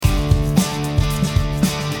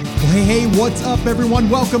Hey, what's up, everyone?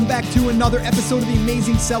 Welcome back to another episode of the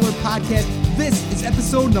Amazing Seller Podcast. This is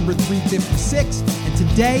episode number 356, and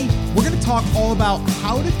today we're going to talk all about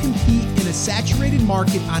how to compete in a saturated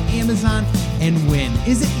market on Amazon and win.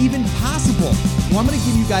 Is it even possible? Well, I'm going to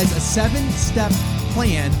give you guys a 7-step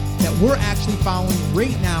plan that we're actually following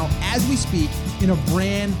right now as we speak in a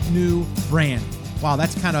brand new brand. Wow,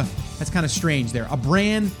 that's kind of strange there. A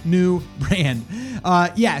brand new brand.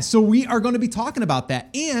 So we are going to be talking about that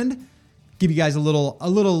and give you guys a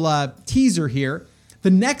little teaser here.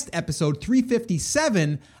 The next episode,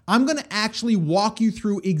 357, I'm going to actually walk you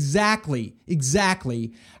through exactly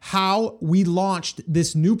how we launched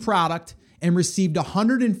this new product and received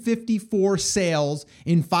 154 sales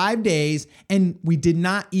in 5 days, and we did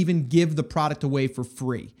not even give the product away for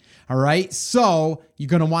free. All right, so you're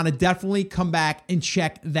going to want to definitely come back and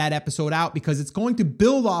check that episode out because it's going to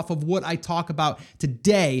build off of what I talk about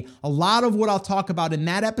today. A lot of what I'll talk about in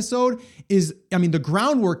that episode the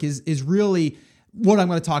groundwork is really what I'm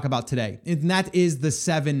going to talk about today, and that is the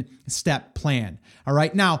 7-step plan. All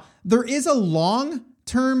right, now there is a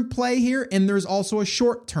long-term play here, and there's also a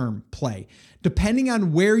short-term play. Depending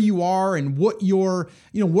on where you are and what your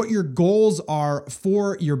goals are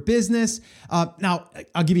for your business. Now,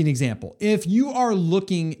 I'll give you an example. If you are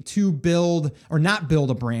looking to build or not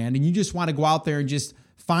build a brand and you just want to go out there and just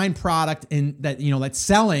find product and that's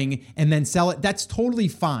selling and then sell it, that's totally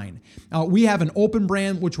fine. We have an open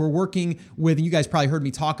brand, which we're working with, and you guys probably heard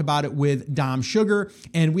me talk about it with Dom Sugar.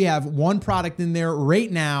 And we have one product in there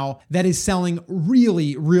right now that is selling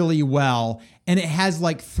really, really well. And it has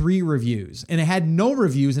like 3 reviews, and it had no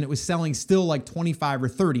reviews, and it was selling still like 25 or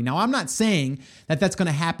 30. Now, I'm not saying that that's going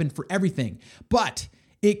to happen for everything, but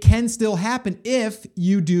it can still happen if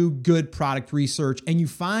you do good product research and you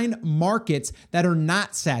find markets that are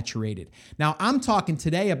not saturated. Now, I'm talking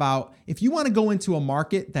today about if you want to go into a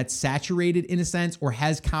market that's saturated in a sense or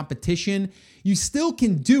has competition, you still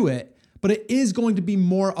can do it, but it is going to be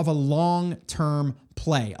more of a long-term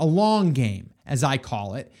play, a long game, as I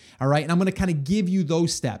call it. All right. And I'm going to kind of give you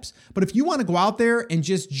those steps. But if you want to go out there and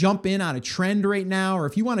just jump in on a trend right now, or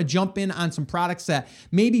if you want to jump in on some products that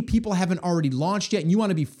maybe people haven't already launched yet and you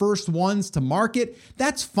want to be first ones to market,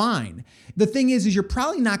 that's fine. The thing is you're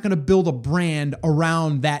probably not going to build a brand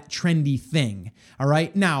around that trendy thing. All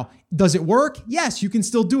right. Now, does it work? Yes, you can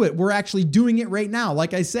still do it. We're actually doing it right now.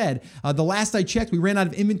 Like I said, the last I checked, we ran out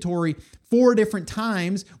of inventory 4 different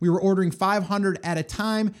times. We were ordering 500 at a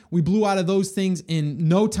time. We blew out of those things in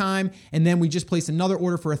no time. And then we just placed another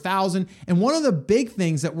order for 1,000. And one of the big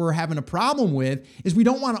things that we're having a problem with is we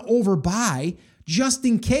don't want to overbuy just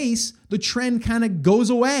in case the trend kind of goes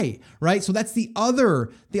away, right? So that's the other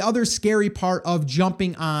scary part of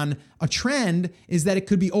jumping on a trend is that it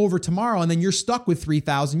could be over tomorrow and then you're stuck with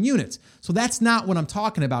 3,000 units. So that's not what I'm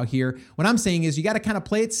talking about here. What I'm saying is you got to kind of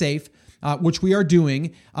play it safe, which we are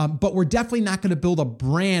doing, but we're definitely not going to build a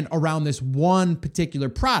brand around this one particular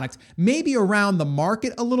product, maybe around the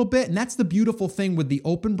market a little bit. And that's the beautiful thing with the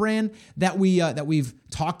open brand that we've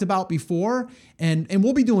talked about before. And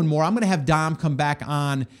we'll be doing more. I'm going to have Dom come back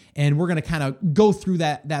on and we're going to kind of go through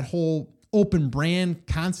that whole open brand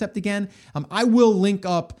concept again. I will link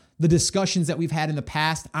up the discussions that we've had in the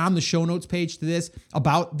past on the show notes page to this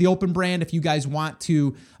about the open brand. If you guys want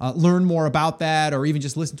to learn more about that or even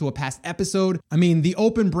just listen to a past episode, the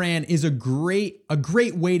open brand is a great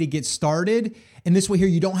way to get started. And this way here,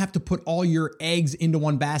 you don't have to put all your eggs into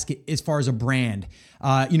one basket as far as a brand.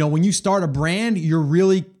 When you start a brand, you're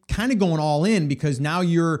really kind of going all in because now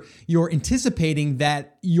you're anticipating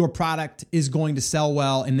that your product is going to sell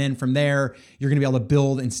well. And then from there, you're going to be able to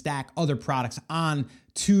build and stack other products on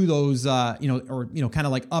to those, kind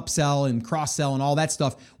of like upsell and cross sell and all that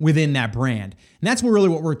stuff within that brand. And that's really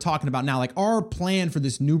what we're talking about now. Like our plan for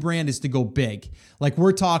this new brand is to go big. Like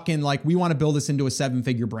we're talking like we want to build this into a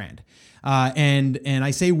 7-figure brand. And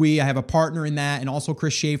I say I have a partner in that, and also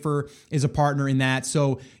Chris Schaefer is a partner in that.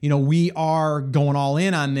 So, we are going all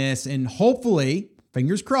in on this, and hopefully,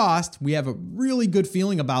 fingers crossed, we have a really good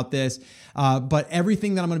feeling about this. But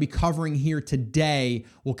everything that I'm going to be covering here today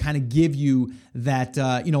will kind of give you that,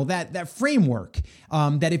 that framework,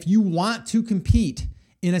 that if you want to compete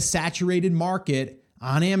in a saturated market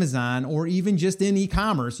on Amazon or even just in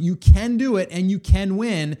e-commerce, you can do it and you can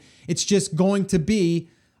win. It's just going to be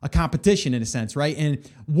a competition in a sense, right? And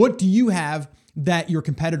what do you have that your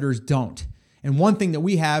competitors don't? And one thing that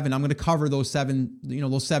we have, and I'm going to cover those 7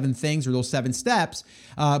 things or those 7 steps.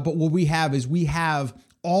 But what we have is we have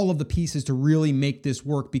all of the pieces to really make this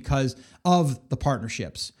work because of the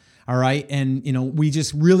partnerships. All right. And, we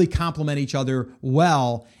just really complement each other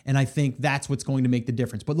well. And I think that's what's going to make the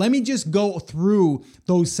difference. But let me just go through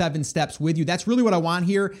those 7 steps with you. That's really what I want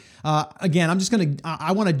here. Again,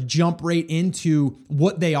 I want to jump right into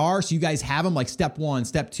what they are so you guys have them, like step 1,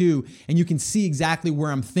 step 2, and you can see exactly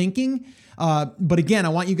where I'm thinking. But again, I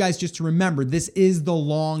want you guys just to remember, this is the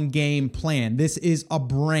long game plan. This is a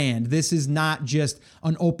brand. This is not just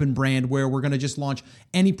an open brand where we're going to just launch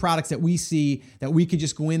any products that we see that we could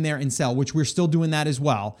just go in there and sell, which we're still doing that as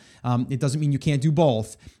well. It doesn't mean you can't do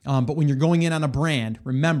both. But when you're going in on a brand,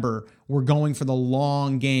 remember, we're going for the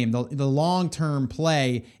long game, the long-term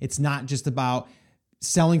play. It's not just about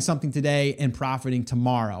selling something today and profiting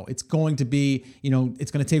tomorrow. It's going to be, it's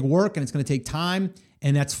going to take work and it's going to take time.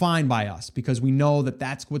 And that's fine by us because we know that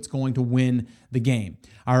that's what's going to win the game.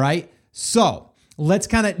 All right. So let's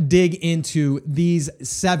kind of dig into these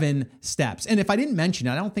 7 steps. And if I didn't mention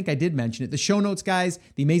it, I don't think I did mention it. The show notes, guys,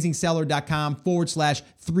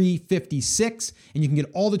 theamazingseller.com/356. And you can get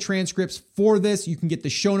all the transcripts for this. You can get the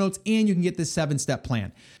show notes and you can get this 7-step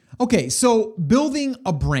plan. Okay, so building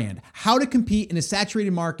a brand, how to compete in a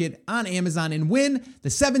saturated market on Amazon and win. The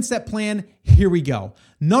 7-step plan, here we go.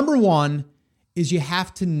 Number 1 is you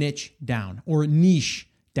have to niche down or niche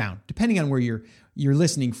down, depending on where you're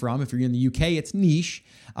listening from. If you're in the UK, it's niche,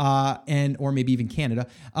 or maybe even Canada,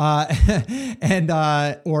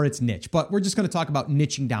 or it's niche. But we're just going to talk about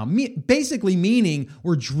niching down, basically meaning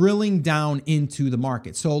we're drilling down into the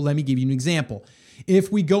market. So let me give you an example.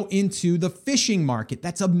 If we go into the fishing market,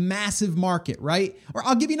 that's a massive market, right? Or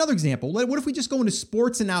I'll give you another example. What if we just go into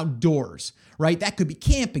sports and outdoors, right? That could be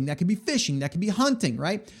camping, that could be fishing, that could be hunting,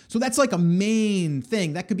 right? So that's like a main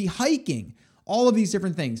thing. That could be hiking, all of these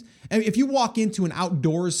different things. And if you walk into an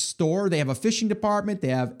outdoors store, they have a fishing department, they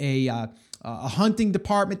have a hunting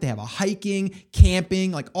department, they have a hiking,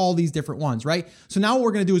 camping, like all these different ones, right? So now what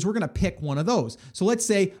we're going to do is we're going to pick one of those. So let's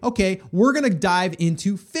say, okay, we're going to dive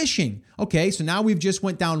into fishing. Okay, so now we've just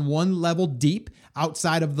went down one level deep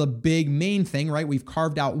outside of the big main thing, right? We've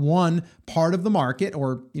carved out one part of the market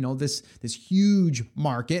or, this huge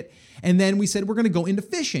market. And then we said we're going to go into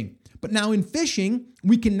fishing. But now in fishing,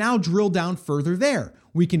 we can now drill down further there.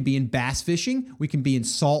 We can be in bass fishing. We can be in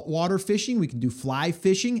saltwater fishing. We can do fly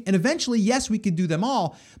fishing. And eventually, yes, we could do them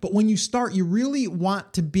all. But when you start, you really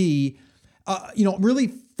want to be, really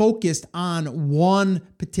focused on one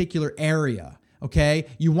particular area. Okay.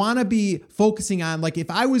 You want to be focusing on, like, if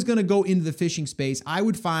I was going to go into the fishing space, I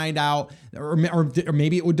would find out, or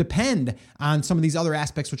maybe it would depend on some of these other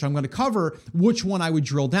aspects, which I'm going to cover, which one I would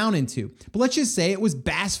drill down into. But let's just say it was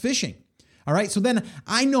bass fishing. All right. So then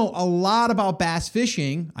I know a lot about bass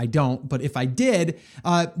fishing. I don't, but if I did,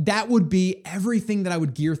 that would be everything that I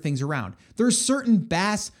would gear things around. There's certain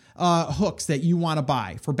bass hooks that you want to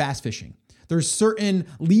buy for bass fishing. There's certain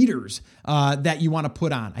leaders that you want to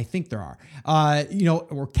put on. I think there are,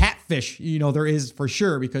 or catfish, there is for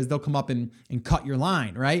sure, because they'll come up and cut your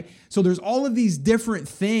line, right? So there's all of these different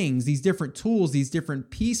things, these different tools, these different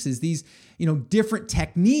pieces, these, different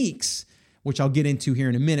techniques, which I'll get into here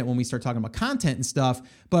in a minute when we start talking about content and stuff.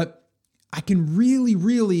 But I can really,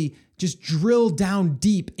 really just drill down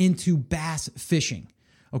deep into bass fishing.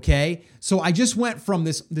 Okay. So I just went from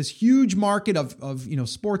this huge market of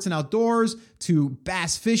sports and outdoors to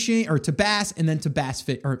bass fishing, or to bass, and then to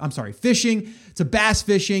fishing to bass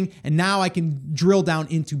fishing. And now I can drill down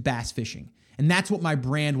into bass fishing. And that's what my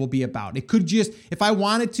brand will be about. It could just, if I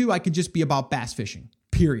wanted to, I could just be about bass fishing,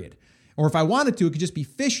 period. Or if I wanted to, it could just be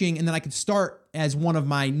fishing, and then I could start as one of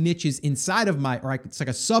my niches inside of it's like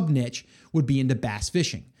a sub niche would be into bass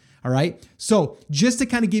fishing. All right. So just to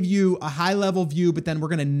kind of give you a high level view, but then we're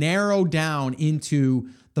going to narrow down into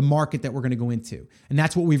the market that we're going to go into. And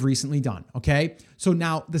that's what we've recently done. Okay. So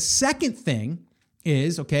now the second thing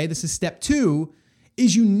is, this is step 2,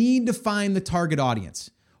 is you need to find the target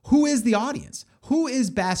audience. Who is the audience? Who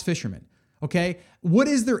is bass fishermen? Okay. What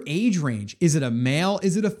is their age range? Is it a male?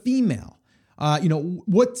 Is it a female?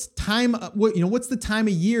 What's the time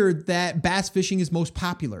of year that bass fishing is most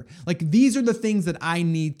popular? Like, these are the things that I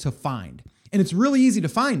need to find. And it's really easy to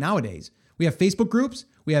find nowadays. We have Facebook groups.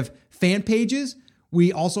 We have fan pages.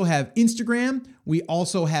 We also have Instagram. We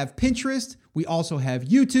also have Pinterest. We also have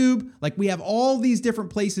YouTube. Like, we have all these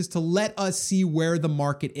different places to let us see where the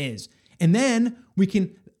market is. And then we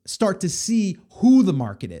can start to see who the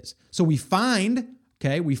market is. So we find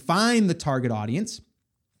the target audience.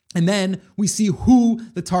 And then we see who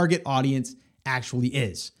the target audience actually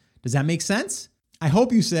is. Does that make sense? I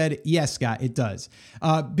hope you said, yes, Scott, it does.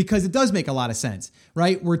 Because it does make a lot of sense,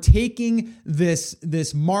 right? We're taking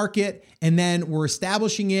this market and then we're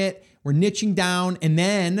establishing it. We're niching down, and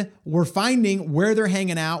then we're finding where they're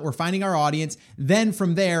hanging out. We're finding our audience. Then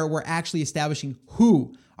from there, we're actually establishing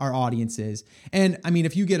who our audience is. And I mean,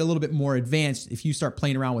 if you get a little bit more advanced, if you start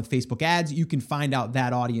playing around with Facebook ads, you can find out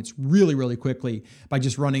that audience really, really quickly by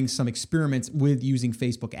just running some experiments with using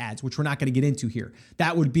Facebook ads, which we're not going to get into here.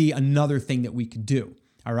 That would be another thing that we could do.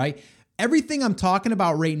 All right. Everything I'm talking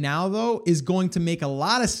about right now, though, is going to make a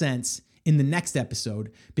lot of sense in the next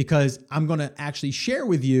episode, because I'm going to actually share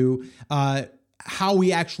with you how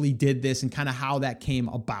we actually did this and kind of how that came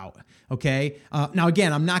about. Okay. Now,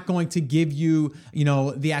 again, I'm not going to give you,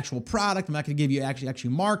 the actual product. I'm not going to give you actually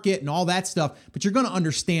market and all that stuff, but you're going to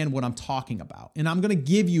understand what I'm talking about. And I'm going to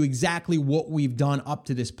give you exactly what we've done up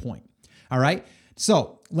to this point. All right.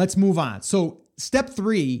 So let's move on. So step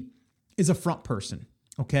 3 is a front person.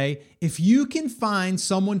 Okay. If you can find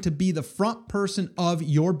someone to be the front person of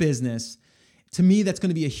your business, to me, that's going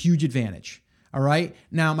to be a huge advantage. All right.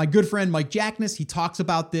 Now, my good friend, Mike Jackness, he talks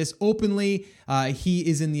about this openly. He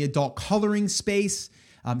is in the adult coloring space.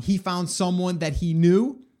 He found someone that he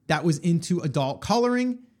knew that was into adult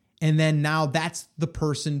coloring. And then now that's the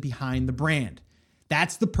person behind the brand.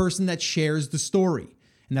 That's the person that shares the story.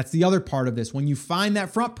 And that's the other part of this. When you find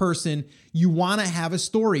that front person, you want to have a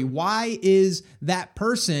story. Why is that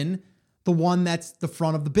person the one that's the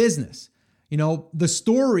front of the business? The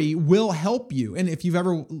story will help you. And if you've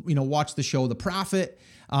ever, watched the show The Profit,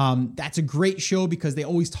 that's a great show because they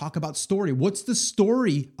always talk about story. What's the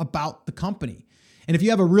story about the company? And if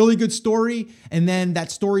you have a really good story and then that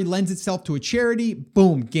story lends itself to a charity,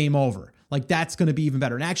 boom, game over. Like that's going to be even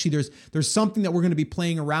better. And actually there's something that we're going to be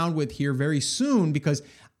playing around with here very soon, because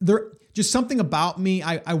just something about me.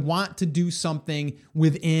 I want to do something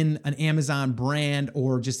within an Amazon brand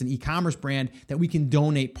or just an e-commerce brand that we can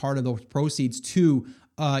donate part of those proceeds to,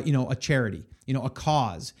 a charity, a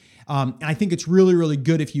cause. And I think it's really, really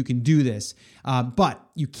good if you can do this, but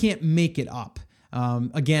you can't make it up.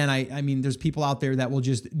 Again, I mean, there's people out there that will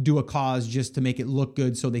just do a cause just to make it look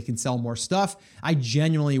good so they can sell more stuff. I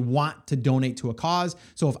genuinely want to donate to a cause.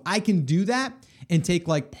 So if I can do that and take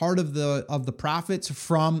like part of the profits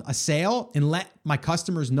from a sale and let my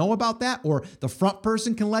customers know about that, or the front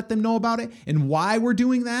person can let them know about it and why we're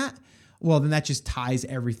doing that, well, then that just ties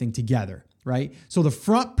everything together, right? So the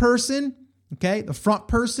front person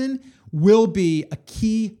will be a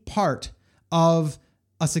key part of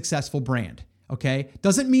a successful brand. Okay.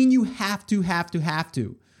 Doesn't mean you have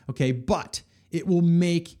to, okay. But it will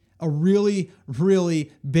make a really,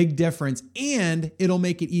 really big difference, and it'll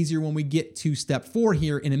make it easier when we get to step 4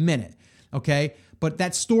 here in a minute. Okay. But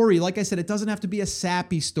that story, like I said, it doesn't have to be a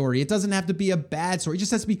sappy story. It doesn't have to be a bad story. It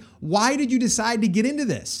just has to be, why did you decide to get into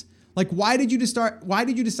this? Like, why did you decide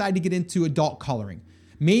to get into adult coloring?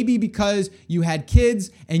 Maybe because you had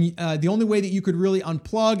kids and the only way that you could really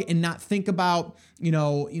unplug and not think about,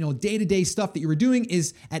 day-to-day stuff that you were doing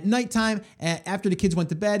is at nighttime, after the kids went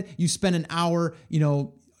to bed, you spend an hour,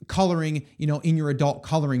 coloring, in your adult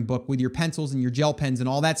coloring book with your pencils and your gel pens and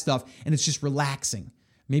all that stuff. And it's just relaxing.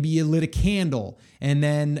 Maybe you lit a candle and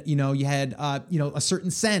then, you had, a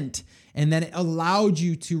certain scent, and then it allowed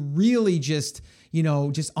you to really just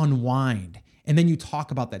unwind. And then you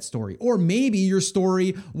talk about that story. Or maybe your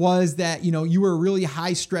story was that, you were a really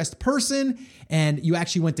high stressed person and you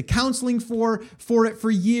actually went to counseling for it for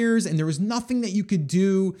years, and there was nothing that you could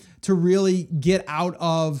do to really get out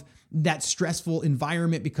of that stressful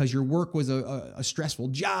environment because your work was a stressful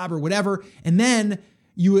job or whatever. And then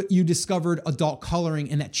you discovered adult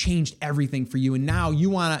coloring, and that changed everything for you. And now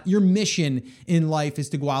your mission in life is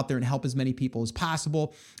to go out there and help as many people as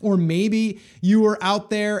possible. Or maybe you were out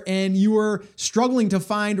there and you were struggling to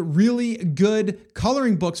find really good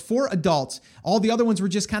coloring books for adults. All the other ones were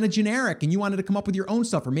just kind of generic and you wanted to come up with your own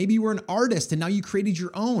stuff. Or maybe you were an artist and now you created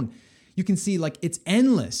your own. You can see like it's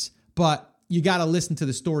endless, but you got to listen to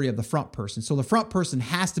the story of the front person. So the front person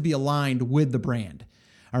has to be aligned with the brand.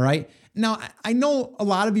 All right. Now, I know a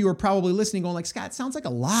lot of you are probably listening going like, Scott, it sounds like a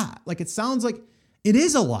lot. Like, it sounds like it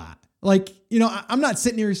is a lot. Like, I'm not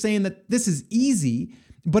sitting here saying that this is easy,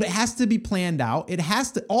 but it has to be planned out.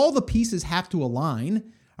 All the pieces have to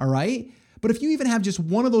align. All right. But if you even have just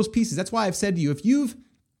one of those pieces, that's why I've said to you, if you've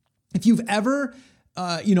ever,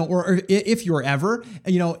 or if you're ever,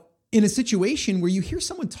 in a situation where you hear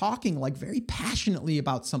someone talking like very passionately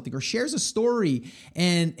about something or shares a story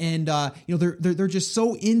and they're just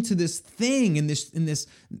so into this thing and this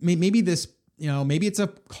maybe this, maybe it's a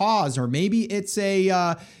cause, or maybe it's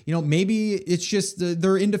maybe it's just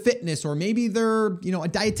they're into fitness, or maybe they're, a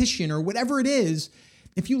dietitian or whatever it is.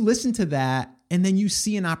 If you listen to that and then you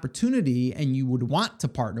see an opportunity and you would want to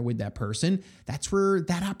partner with that person, that's where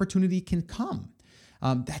that opportunity can come.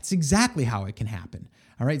 That's exactly how it can happen.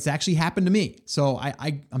 All right. It's actually happened to me. So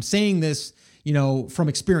I'm saying this, from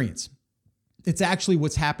experience. It's actually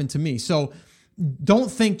what's happened to me. So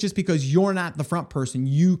don't think just because you're not the front person,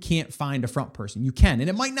 you can't find a front person. You can, and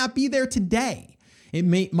it might not be there today. It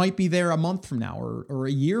might be there a month from now or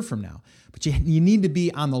a year from now, but you need to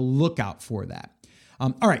be on the lookout for that.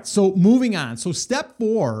 All right. So moving on. So step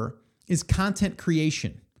 4 is content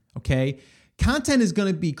creation. Okay. Content is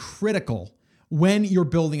going to be critical when you're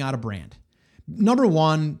building out a brand. Number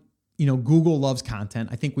one, Google loves content.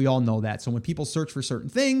 I think we all know that. So when people search for certain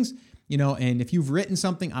things, and if you've written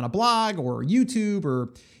something on a blog or YouTube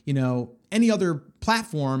or, any other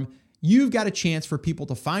platform, you've got a chance for people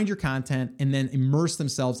to find your content and then immerse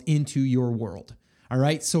themselves into your world. All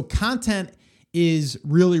right. So content is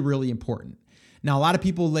really, really important. Now, a lot of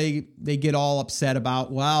people, they get all upset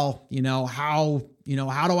about, how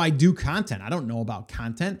do I do content? I don't know about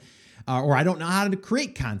content. Or I don't know how to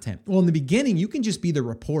create content. Well, in the beginning, you can just be the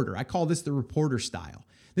reporter. I call this the reporter style.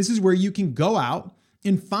 This is where you can go out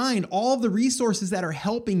and find all of the resources that are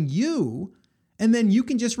helping you, and then you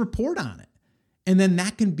can just report on it. And then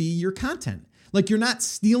that can be your content. Like, you're not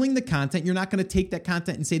stealing the content. You're not going to take that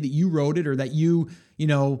content and say that you wrote it or that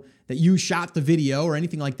that you shot the video or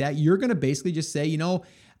anything like that. You're going to basically just say,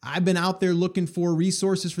 I've been out there looking for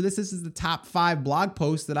resources for this. This is the top 5 blog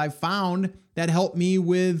posts that I've found that helped me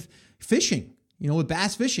with fishing, with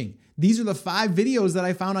bass fishing. These are the 5 videos that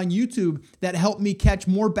I found on YouTube that helped me catch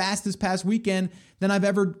more bass this past weekend than I've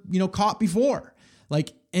ever, caught before.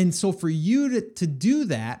 And so for you to do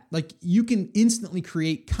that, you can instantly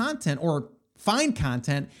create content or find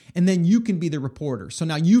content, and then you can be the reporter. So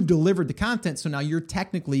now you've delivered the content. So now you're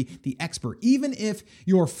technically the expert, even if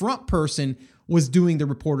your front person was doing the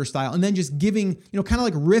reporter style and then just giving, kind of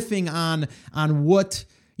like riffing on what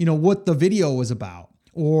the video was about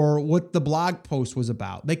or what the blog post was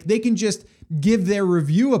about. They can just give their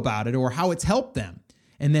review about it or how it's helped them.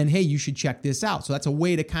 And then, hey, you should check this out. So that's a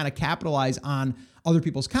way to kind of capitalize on other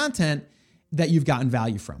people's content that you've gotten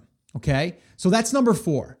value from. Okay. So that's number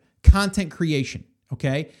 4, content creation.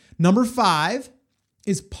 Okay. Number 5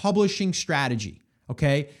 is publishing strategy.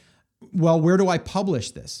 Okay. Well, where do I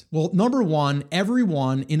publish this? Well, number 1,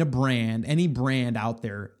 everyone in a brand, any brand out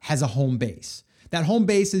there has a home base. That home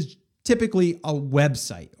base is typically a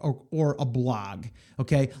website or a blog.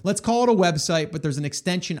 Okay. Let's call it a website, but there's an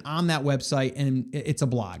extension on that website and it's a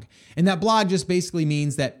blog. And that blog just basically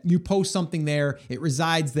means that you post something there, it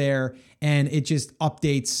resides there, and it just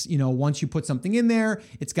updates, once you put something in there,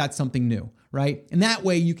 it's got something new, right? And that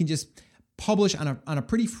way you can just publish on a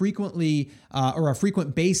pretty frequently or a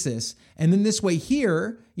frequent basis. And then this way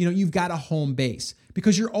here, you've got a home base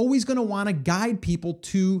because you're always going to want to guide people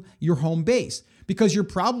to your home base because you're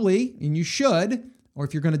probably, and you should, or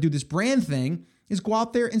if you're going to do this brand thing, is go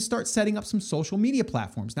out there and start setting up some social media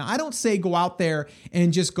platforms. Now, I don't say go out there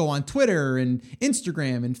and just go on Twitter and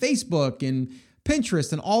Instagram and Facebook and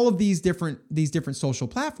Pinterest and all of these different social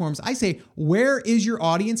platforms. I say, where is your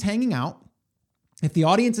audience hanging out? If the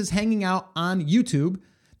audience is hanging out on YouTube,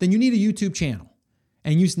 then you need a YouTube channel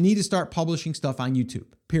and you need to start publishing stuff on YouTube,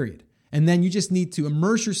 period. And then you just need to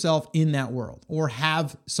immerse yourself in that world or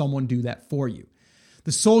have someone do that for you.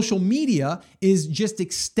 The social media is just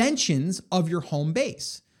extensions of your home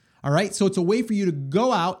base. All right. So it's a way for you to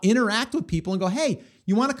go out, interact with people and go, hey,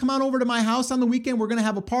 you want to come on over to my house on the weekend? We're going to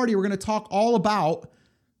have a party. We're going to talk all about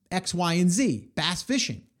X, Y, and Z, bass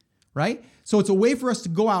fishing, right? So it's a way for us to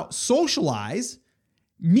go out, socialize,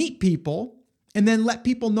 meet people, and then let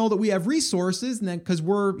people know that we have resources. And then because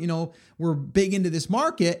we're big into this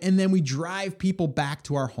market, and then we drive people back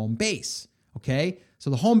to our home base. Okay. So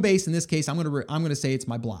the home base in this case, I'm going to say it's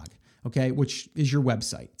my blog. Okay. Which is your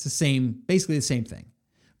website. It's basically the same thing.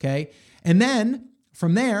 Okay. And then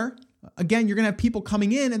from there, again, you're going to have people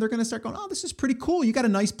coming in and they're going to start going, oh, this is pretty cool. You got a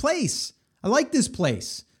nice place. I like this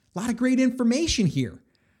place. A lot of great information here.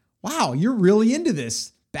 Wow. You're really into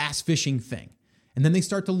this bass fishing thing. And then they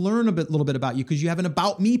start to learn a little bit about you because you have an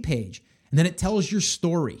About Me page. And then it tells your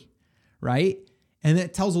story, right? And then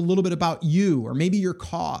it tells a little bit about you or maybe your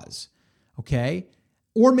cause, okay?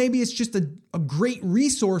 Or maybe it's just a great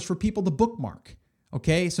resource for people to bookmark,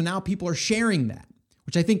 okay? So now people are sharing that,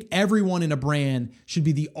 which I think everyone in a brand should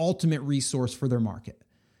be the ultimate resource for their market.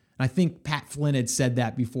 And I think Pat Flynn had said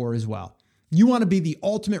that before as well. You want to be the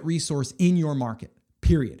ultimate resource in your market,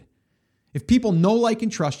 period. If people know, like,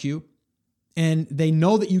 and trust you, and they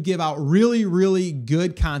know that you give out really, really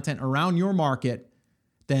good content around your market,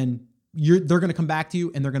 then they're going to come back to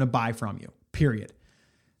you and they're going to buy from you, period.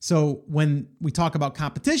 So when we talk about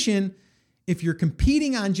competition, if you're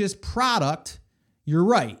competing on just product, you're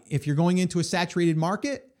right. If you're going into a saturated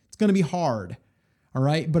market, it's going to be hard. All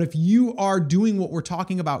right. But if you are doing what we're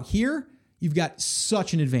talking about here, you've got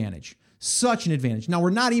such an advantage. Now,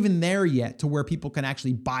 we're not even there yet to where people can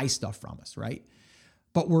actually buy stuff from us, right?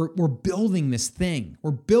 But we're building this thing.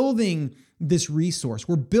 We're building this resource.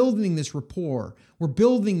 We're building this rapport. We're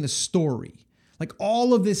building the story. Like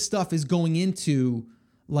all of this stuff is going into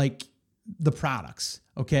like the products,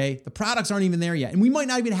 okay? The products aren't even there yet. And we might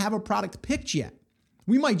not even have a product picked yet.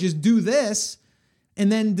 We might just do this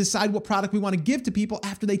and then decide what product we want to give to people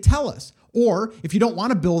after they tell us. Or if you don't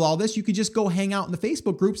want to build all this, you could just go hang out in the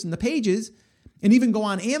Facebook groups and the pages and even go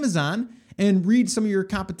on Amazon and read some of your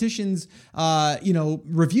competition's,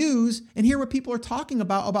 reviews and hear what people are talking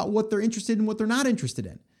about what they're interested in, what they're not interested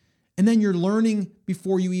in. And then you're learning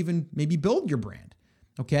before you even maybe build your brand.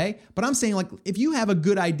 Okay. But I'm saying, like, if you have a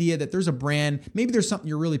good idea that there's a brand, maybe there's something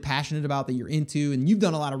you're really passionate about that you're into and you've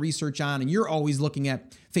done a lot of research on, and you're always looking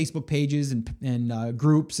at Facebook pages and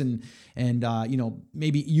groups and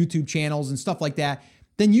maybe YouTube channels and stuff like that,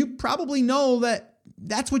 then you probably know that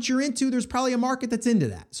that's what you're into. There's probably a market that's into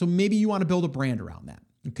that. So maybe you want to build a brand around that.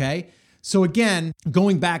 Okay. So again,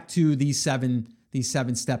 going back to these seven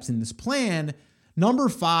steps in this plan, number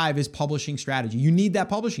 5 is publishing strategy. You need that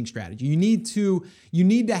publishing strategy. You need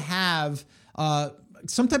to have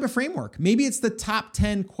some type of framework. Maybe it's the top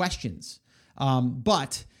 10 questions,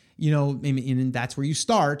 but and that's where you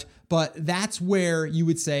start. But that's where you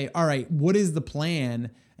would say, all right, what is the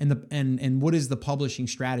plan and what is the publishing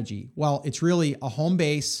strategy? Well, it's really a home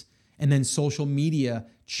base and then social media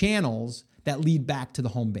channels that lead back to the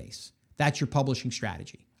home base. That's your publishing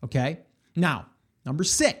strategy. Okay. Now, number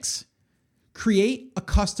 6. Create a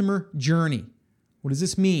customer journey. What does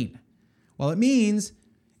this mean? Well, it means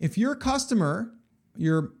if your customer,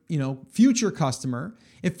 your future customer,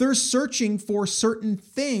 if they're searching for certain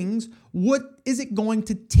things, what is it going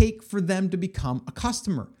to take for them to become a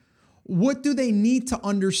customer? What do they need to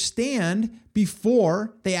understand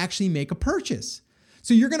before they actually make a purchase?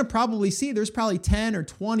 So you're going to probably see there's probably 10 or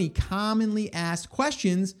 20 commonly asked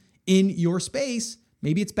questions in your space.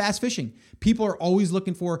 Maybe it's bass fishing. People are always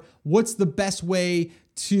looking for what's the best way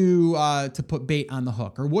to put bait on the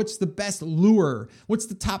hook, or what's the best lure? What's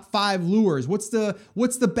the top 5 lures? What's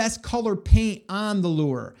the best color paint on the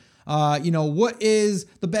lure? What is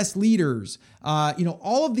the best leaders?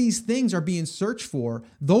 All of these things are being searched for.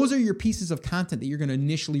 Those are your pieces of content that you're going to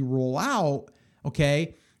initially roll out.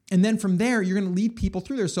 Okay. And then from there, you're going to lead people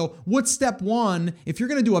through there. So what's step 1? If you're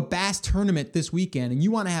going to do a bass tournament this weekend and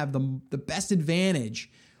you want to have the best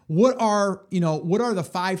advantage, what are the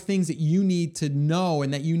 5 things that you need to know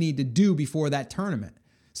and that you need to do before that tournament?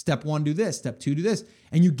 Step 1, do this. Step 2, do this.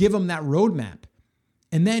 And you give them that roadmap.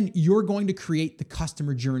 And then you're going to create the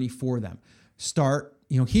customer journey for them. Start,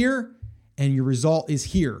 here, and your result is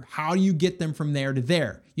here. How do you get them from there to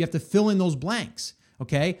there? You have to fill in those blanks.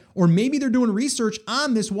 Okay. Or maybe they're doing research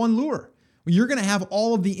on this one lure. You're going to have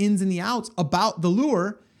all of the ins and the outs about the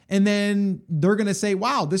lure. And then they're going to say,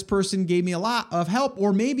 wow, this person gave me a lot of help.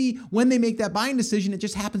 Or maybe when they make that buying decision, it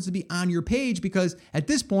just happens to be on your page because at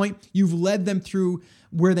this point you've led them through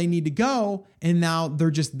where they need to go. And now they're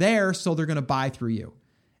just there. So they're going to buy through you.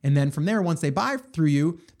 And then from there, once they buy through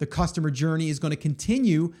you, the customer journey is going to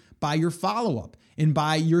continue by your follow-up and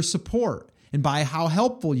by your support and by how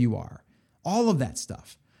helpful you are. All of that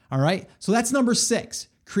stuff. All right. So that's number 6,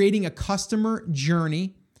 creating a customer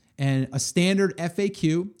journey and a standard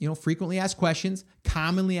FAQ, frequently asked questions,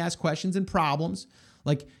 commonly asked questions and problems.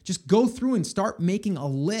 Like just go through and start making a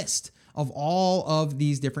list of all of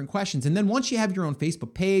these different questions. And then once you have your own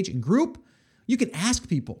Facebook page and group, you can ask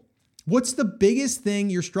people, what's the biggest thing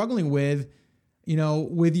you're struggling with,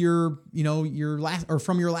 with your last, or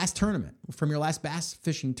from your last tournament, from your last bass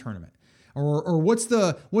fishing tournament? Or what's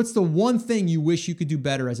the one thing you wish you could do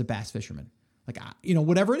better as a bass fisherman? Like,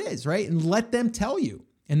 whatever it is, right? And let them tell you.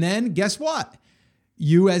 And then guess what?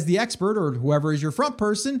 You as the expert or whoever is your front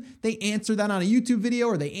person, they answer that on a YouTube video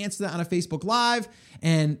or they answer that on a Facebook Live.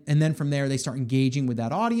 And then from there, they start engaging with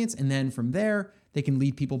that audience. And then from there, they can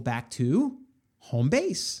lead people back to home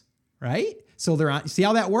base, right? So they're on, see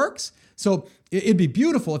how that works? So it'd be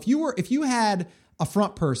beautiful if you had a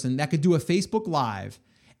front person that could do a Facebook Live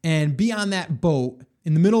and be on that boat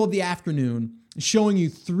in the middle of the afternoon, showing you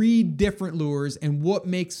 3 different lures and what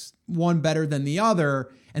makes one better than the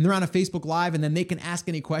other. And they're on a Facebook Live, and then they can ask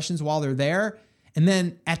any questions while they're there. And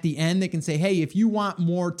then at the end, they can say, hey, if you want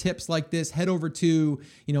more tips like this, head over to,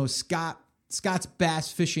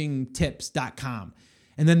 scottsbassfishingtips.com.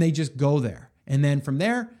 And then they just go there. And then from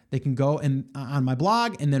there, they can go and on my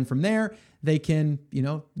blog. And then from there, they can,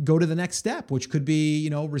 go to the next step, which could be,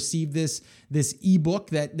 receive this ebook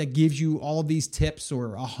that gives you all of these tips, or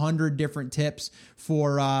 100 different tips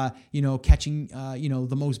for, catching,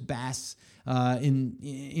 the most bass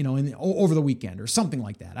over the weekend or something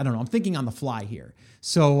like that. I don't know. I'm thinking on the fly here.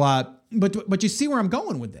 So, but you see where I'm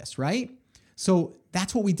going with this, right? So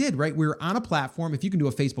that's what we did, right? We were on a platform. If you can do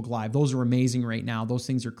a Facebook Live, those are amazing right now. Those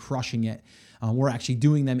things are crushing it. We're actually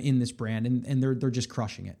doing them in this brand, and they're just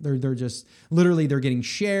crushing it. They're just literally, they're getting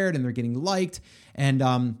shared and they're getting liked. And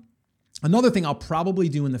another thing I'll probably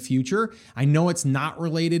do in the future, I know it's not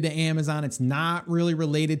related to Amazon. It's not really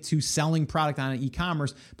related to selling product on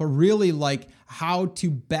e-commerce, but really like how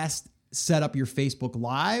to best set up your Facebook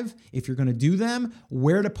Live if you're going to do them,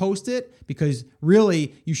 where to post it, because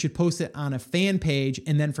really you should post it on a fan page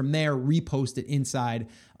and then from there repost it inside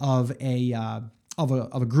of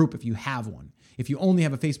a group if you have one. If you only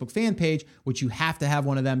have a Facebook fan page, which you have to have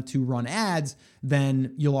one of them to run ads,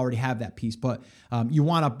 then you'll already have that piece. But you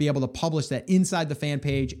want to be able to publish that inside the fan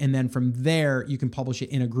page, and then from there you can publish it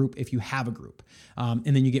in a group if you have a group. And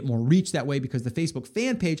then you get more reach that way, because the Facebook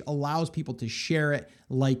fan page allows people to share it,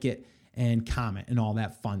 like it, and comment and all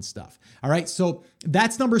that fun stuff. All right. So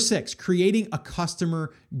that's number 6, creating a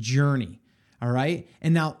customer journey. All right.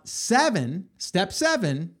 And now step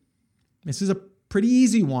 7, this is a pretty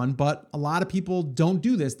easy one, but a lot of people don't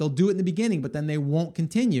do this. They'll do it in the beginning, but then they won't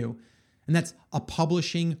continue. And that's a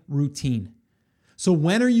publishing routine. So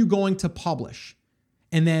when are you going to publish?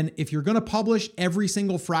 And then if you're going to publish every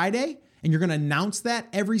single Friday and you're going to announce that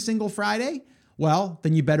every single Friday, well,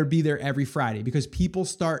 then you better be there every Friday, because people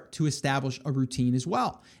start to establish a routine as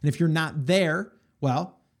well. And if you're not there,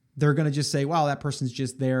 well, they're going to just say, well, that person's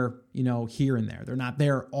just there, here and there. They're not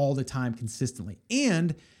there all the time consistently.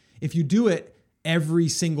 And if you do it every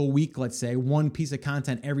single week, let's say one piece of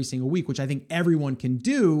content every single week, which I think everyone can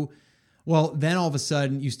do, well, then all of a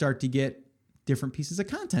sudden you start to get different pieces of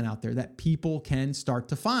content out there that people can start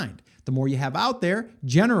to find. The more you have out there,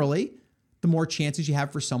 generally, the more chances you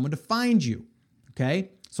have for someone to find you. Okay.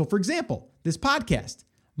 So for example, this podcast,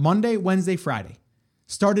 Monday, Wednesday, Friday,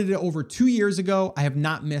 started it over 2 years ago. I have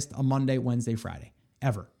not missed a Monday, Wednesday, Friday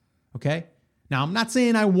ever. Okay. Now I'm not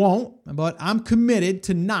saying I won't, but I'm committed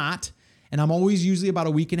to not, and I'm always usually about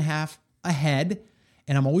a week and a half ahead,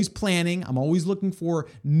 and I'm always planning. I'm always looking for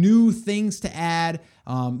new things to add,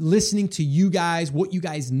 listening to you guys, what you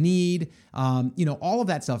guys need, all of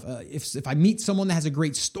that stuff. If I meet someone that has a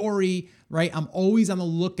great story, right, I'm always on the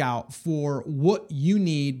lookout for what you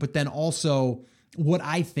need, but then also what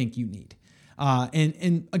I think you need.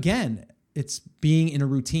 And again, it's being in a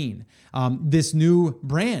routine. This new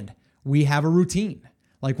brand, we have a routine.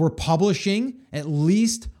 Like, we're publishing at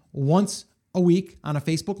least once a week on a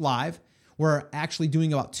Facebook Live. We're actually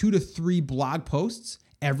doing about 2 to 3 blog posts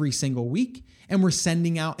every single week, and we're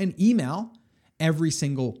sending out an email every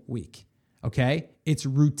single week. Okay. It's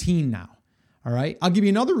routine now. All right. I'll give you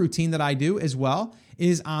another routine that I do as well,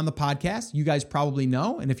 is on the podcast. You guys probably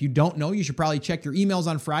know. And if you don't know, you should probably check your emails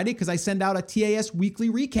on Friday, because I send out a TAS weekly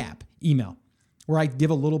recap email where I give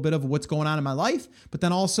a little bit of what's going on in my life, but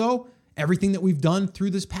then also everything that we've done through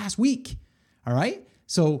this past week. All right.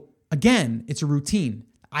 So again, it's a routine.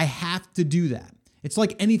 I have to do that. It's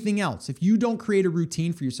like anything else. If you don't create a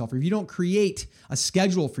routine for yourself, or if you don't create a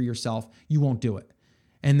schedule for yourself, you won't do it.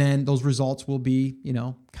 And then those results will be,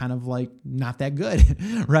 kind of like not that good,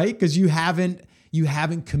 right? Because you haven't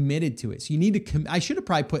committed to it. So you need to, I should have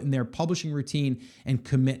probably put in there publishing routine and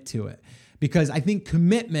commit to it, because I think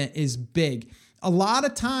commitment is big. A lot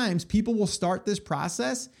of times people will start this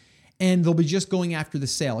process and they'll be just going after the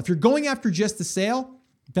sale. If you're going after just the sale,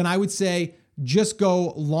 then I would say just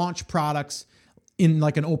go launch products in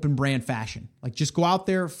like an open brand fashion. Like, just go out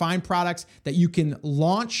there, find products that you can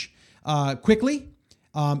launch quickly.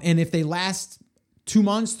 And if they last 2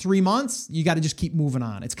 months, 3 months, you got to just keep moving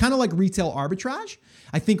on. It's kind of like retail arbitrage.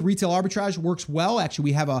 I think retail arbitrage works well. Actually,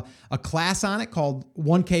 we have a class on it called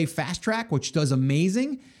 1K Fast Track, which does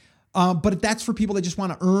amazing. But that's for people that just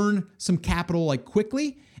want to earn some capital like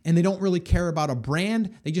quickly, and they don't really care about a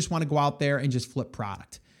brand. They just want to go out there and just flip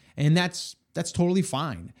product. And that's totally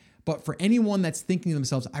fine. But for anyone that's thinking to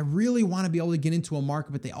themselves, I really want to be able to get into a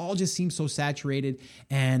market, but they all just seem so saturated,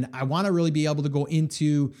 and I want to really be able to go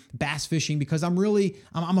into bass fishing because I'm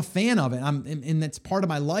a fan of it. And that's part of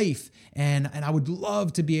my life. And I would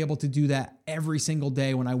love to be able to do that every single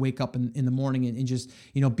day when I wake up in the morning and just,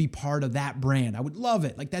 be part of that brand. I would love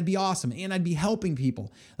it. Like, that'd be awesome. And I'd be helping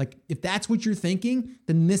people. Like, if that's what you're thinking,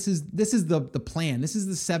 then this is the plan. This is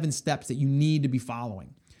the 7 steps that you need to be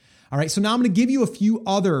following. All right, so now I'm going to give you a few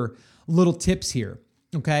other little tips here,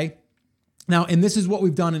 okay? Now, and this is what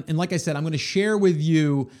we've done. And like I said, I'm going to share with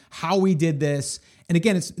you how we did this. And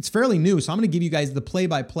again, it's fairly new. So I'm going to give you guys the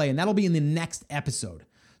play-by-play, and that'll be in the next episode.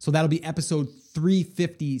 So that'll be episode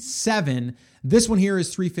 357. This one here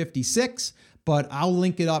is 356, but I'll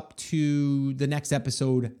link it up to the next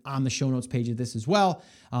episode on the show notes page of this as well.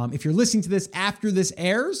 If you're listening to this after this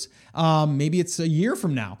airs, maybe it's a year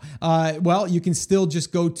from now, well, you can still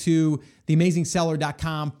just go to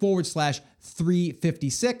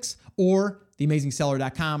theamazingseller.com/356 or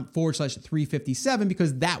theamazingseller.com/357,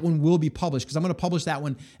 because that one will be published, because I'm going to publish that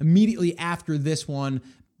one immediately after this one,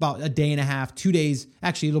 about a day and a half, 2 days.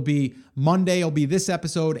 Actually, it'll be Monday, it'll be this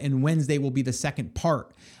episode, and Wednesday will be the second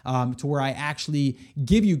part, to where I actually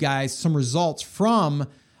give you guys some results from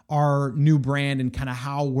our new brand and kind of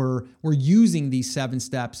how we're using these 7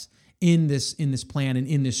 steps in this plan and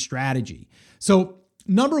in this strategy. So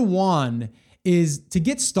number one is to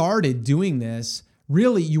get started doing this.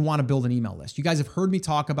 Really, you want to build an email list. You guys have heard me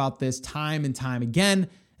talk about this time and time again, and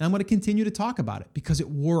I'm going to continue to talk about it because it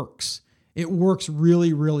works. It works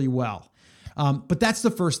really, really well. But that's the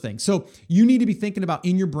first thing. So you need to be thinking about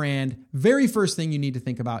in your brand, very first thing you need to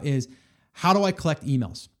think about is, how do I collect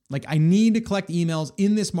emails? Like, I need to collect emails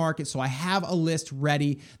in this market so I have a list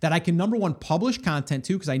ready that I can, number one, publish content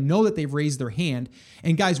to, because I know that they've raised their hand.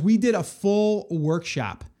 And guys, we did a full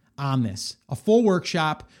workshop on this, a full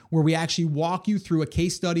workshop where we actually walk you through a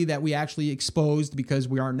case study that we actually exposed, because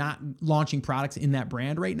we are not launching products in that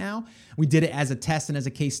brand right now. We did it as a test and as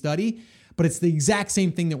a case study, but it's the exact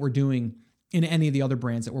same thing that we're doing in any of the other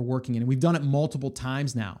brands that we're working in. And we've done it multiple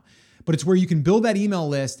times now, but it's where you can build that email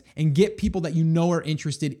list and get people that you know are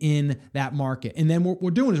interested in that market. And then what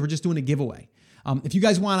we're doing is we're just doing a giveaway. If you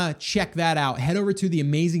guys want to check that out, head over to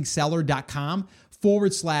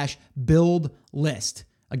theamazingseller.com/build list.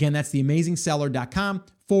 Again, that's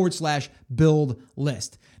theamazingseller.com/build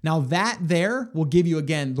list. Now that there will give you,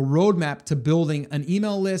 again, the roadmap to building an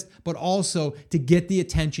email list, but also to get the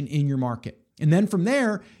attention in your market. And then from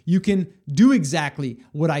there, you can do exactly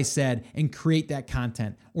what I said and create that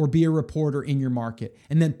content, or be a reporter in your market,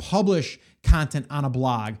 and then publish content on a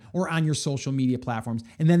blog or on your social media platforms.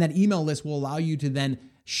 And then that email list will allow you to then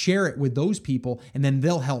share it with those people, and then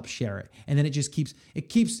they'll help share it. And then it just keeps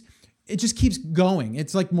going.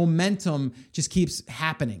 It's like momentum just keeps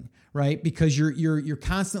happening, right? Because you're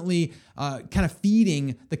constantly kind of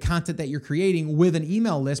feeding the content that you're creating with an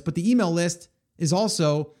email list, but the email list is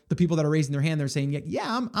also the people that are raising their hand. They're saying,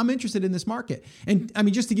 yeah, I'm interested in this market. And I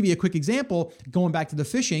mean, just to give you a quick example, going back to the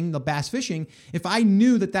fishing, the bass fishing, if I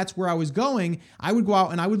knew that that's where I was going, I would go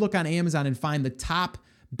out and I would look on Amazon and find the top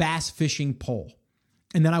bass fishing pole.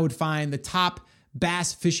 And then I would find the top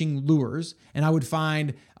bass fishing lures, and I would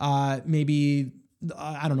find a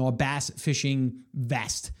bass fishing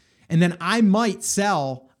vest. And then I might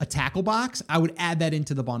sell a tackle box. I would add that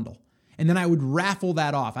into the bundle. And then I would raffle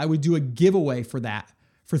that off. I would do a giveaway for that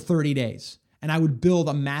for 30 days. And I would build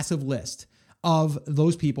a massive list of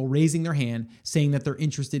those people raising their hand saying that they're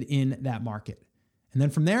interested in that market. And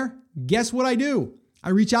then from there, guess what I do? I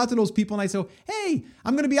reach out to those people and I say, hey,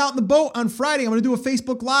 I'm going to be out in the boat on Friday. I'm going to do a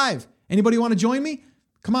Facebook Live. Anybody want to join me?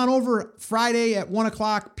 Come on over Friday at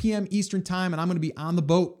 1:00 p.m. Eastern time, and I'm going to be on the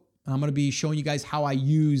boat. I'm going to be showing you guys how I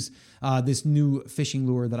use this new fishing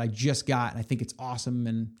lure that I just got, and I think it's awesome,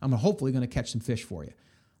 and I'm hopefully going to catch some fish for you.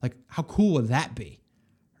 Like, how cool would that be,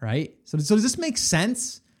 right? So does this make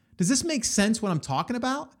sense? Does this make sense what I'm talking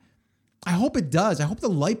about? I hope it does. I hope the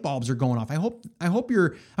light bulbs are going off. I hope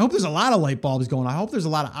there's a lot of light bulbs going on. I hope there's a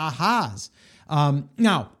lot of ahas.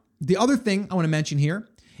 Now, the other thing I want to mention here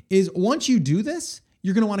is, once you do this,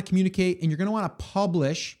 you're going to want to communicate, and you're going to want to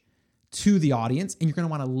publish to the audience, and you're going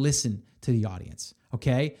to want to listen to the audience.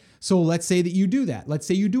 Okay. So let's say that you do that. Let's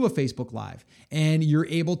say you do a Facebook Live and you're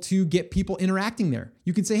able to get people interacting there.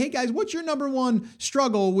 You can say, hey guys, what's your number one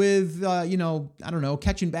struggle with,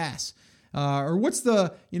 catching bass? Or what's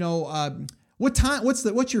your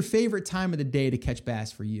favorite time of the day to catch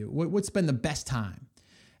bass for you? What's been the best time?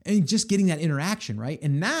 And just getting that interaction, right?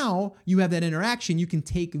 And now you have that interaction, you can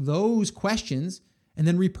take those questions and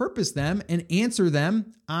then repurpose them and answer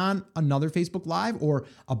them on another Facebook Live or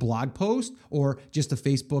a blog post or just a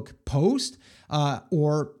Facebook post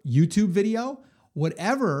or YouTube video,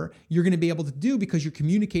 whatever you're going to be able to do, because you're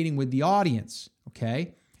communicating with the audience,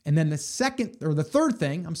 okay? And then the third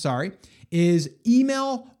thing, is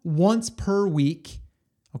email once per week,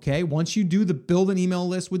 okay? Once you do the build an email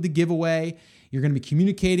list with the giveaway, you're going to be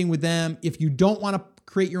communicating with them. If you don't want to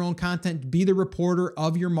create your own content, be the reporter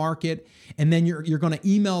of your market, and then you're going to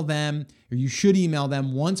email them, or you should email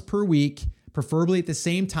them once per week, preferably at the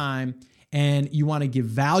same time, and you want to give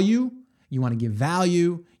value, You want to give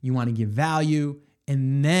value,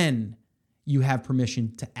 and then you have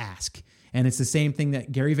permission to ask. And it's the same thing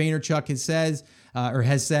that Gary Vaynerchuk has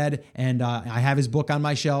said, and I have his book on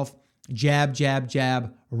my shelf, Jab, Jab,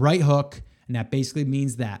 Jab, Right Hook. And that basically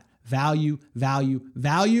means that value,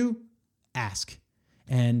 ask.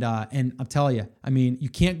 And I'll tell you, you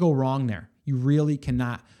can't go wrong there. You really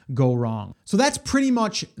cannot go wrong. So that's pretty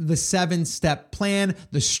much the 7-step plan,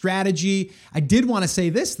 the strategy. I did want to say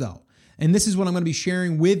this though, and this is what I'm going to be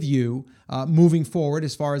sharing with you moving forward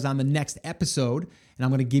as far as on the next episode. And I'm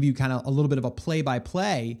going to give you kind of a little bit of a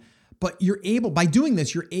play-by-play. But by doing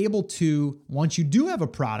this, you're able to, once you do have a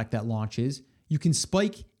product that launches, you can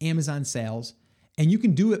spike Amazon sales, and you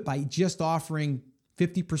can do it by just offering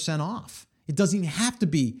 50% off. It doesn't even have to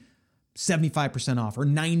be 75% off or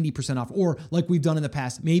 90% off, or like we've done in the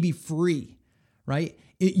past, maybe free, right?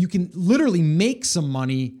 You can literally make some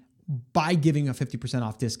money by giving a 50%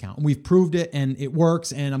 off discount. And we've proved it and it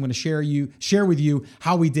works. And I'm going to share with you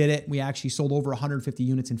how we did it. We actually sold over 150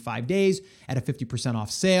 units in 5 days at a 50% off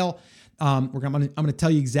sale. I'm going to tell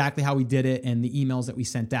you exactly how we did it and the emails that we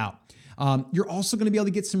sent out. You're also going to be able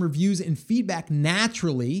to get some reviews and feedback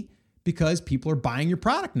naturally because people are buying your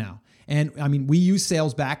product now. And we use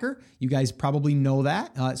SalesBacker. You guys probably know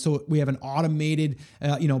that. So we have an automated,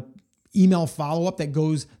 email follow-up that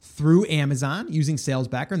goes through Amazon using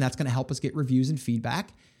SalesBacker, and that's going to help us get reviews and feedback.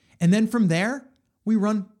 And then from there, we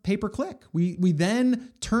run pay-per-click. We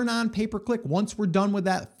then turn on pay-per-click. Once we're done with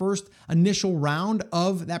that first initial round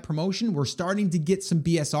of that promotion, we're starting to get some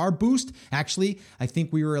BSR boost. Actually, I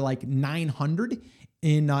think we were like 900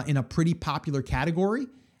 in a pretty popular category.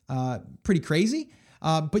 Pretty crazy.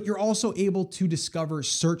 But you're also able to discover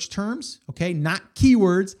search terms, okay? Not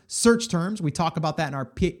keywords, search terms. We talk about that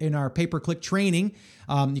in our pay-per-click training.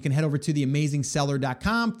 You can head over to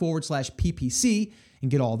theamazingseller.com/PPC and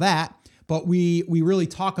get all that. But we really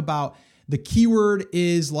talk about the keyword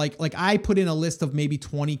is like I put in a list of maybe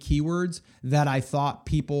 20 keywords that I thought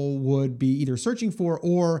people would be either searching for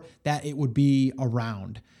or that it would be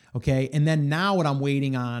around. Okay. And then now what I'm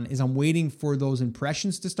waiting on is I'm waiting for those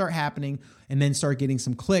impressions to start happening and then start getting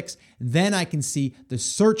some clicks. Then I can see the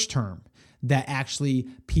search term that actually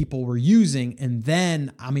people were using. And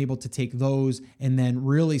then I'm able to take those and then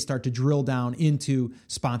really start to drill down into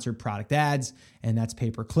sponsored product ads. And that's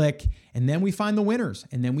pay-per-click. And then we find the winners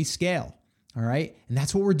and then we scale. All right. And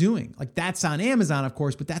that's what we're doing. Like that's on Amazon, of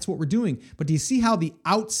course, but that's what we're doing. But do you see how the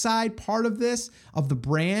outside part of this, of the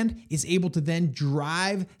brand, is able to then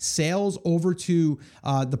drive sales over to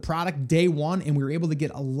the product day one? And we were able to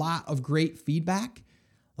get a lot of great feedback.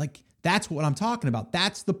 Like that's what I'm talking about.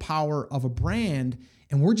 That's the power of a brand.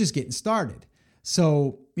 And we're just getting started.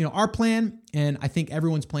 So, our plan, and I think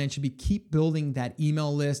everyone's plan should be keep building that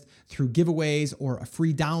email list through giveaways or a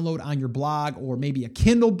free download on your blog or maybe a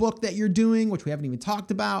Kindle book that you're doing, which we haven't even talked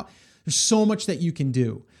about. There's so much that you can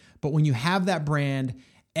do. But when you have that brand,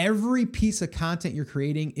 every piece of content you're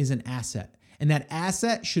creating is an asset. And that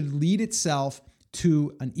asset should lead itself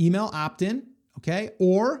to an email opt-in. Okay.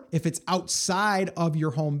 Or if it's outside of your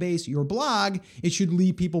home base, your blog, it should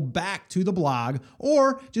lead people back to the blog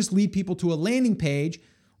or just lead people to a landing page,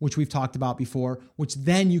 which we've talked about before, which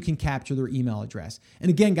then you can capture their email address. And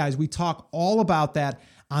again, guys, we talk all about that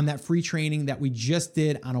on that free training that we just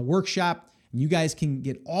did on a workshop. And you guys can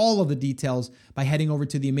get all of the details by heading over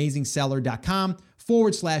to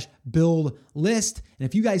theamazingseller.com/build list. And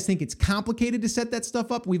if you guys think it's complicated to set that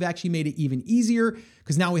stuff up, we've actually made it even easier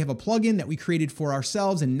because now we have a plugin that we created for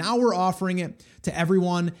ourselves and now we're offering it to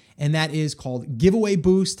everyone. And that is called Giveaway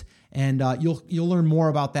Boost. And you'll learn more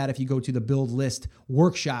about that if you go to the Build List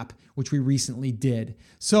workshop, which we recently did.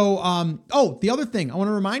 So, the other thing I want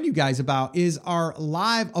to remind you guys about is our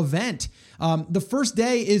live event. The first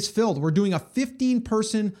day is filled. We're doing a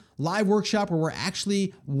 15-person live workshop where we're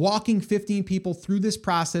actually walking 15 people through this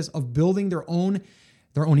process of building their own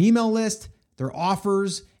email list, their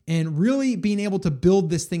offers, and really being able to build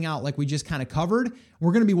this thing out like we just kind of covered.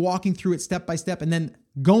 We're going to be walking through it step by step and then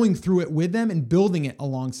going through it with them and building it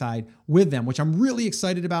alongside with them, which I'm really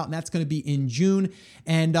excited about. And that's going to be in June.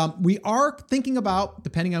 And we are thinking about,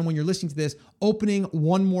 depending on when you're listening to this, opening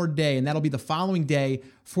one more day. And that'll be the following day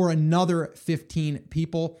for another 15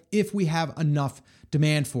 people if we have enough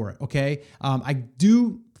demand for it. Okay. I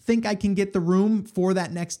do think I can get the room for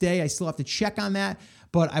that next day. I still have to check on that.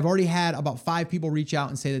 But I've already had about 5 people reach out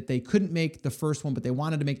and say that they couldn't make the first one, but they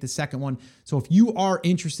wanted to make the second one. So if you are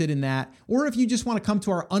interested in that, or if you just want to come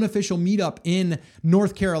to our unofficial meetup in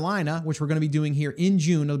North Carolina, which we're going to be doing here in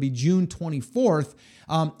June, it'll be June 24th,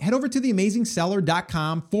 head over to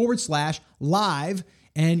theamazingseller.com/live.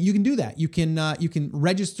 And you can do that. You can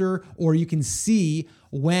register, or you can see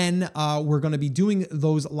when we're going to be doing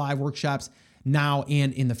those live workshops now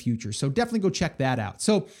and in the future. So definitely go check that out.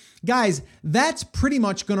 So guys, that's pretty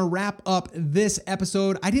much going to wrap up this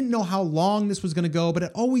episode. I didn't know how long this was going to go, but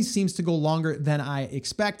it always seems to go longer than I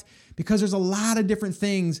expect because there's a lot of different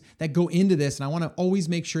things that go into this. And I want to always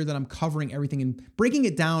make sure that I'm covering everything and breaking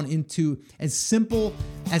it down into as simple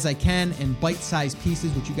as I can and bite-sized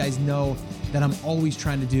pieces, which you guys know that I'm always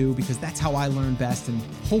trying to do because that's how I learn best. And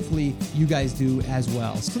hopefully you guys do as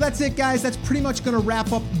well. So that's it, guys. That's pretty much going to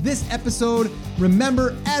wrap up this episode.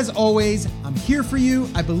 Remember, as always, I'm here for you.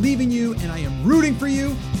 I believe in you and I am rooting for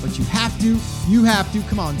you, but you have to,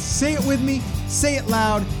 come on, say it with me, say it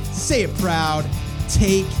loud, say it proud,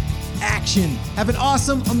 take action. Have an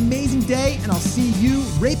awesome, amazing day, and I'll see you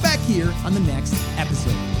right back here on the next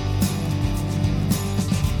episode.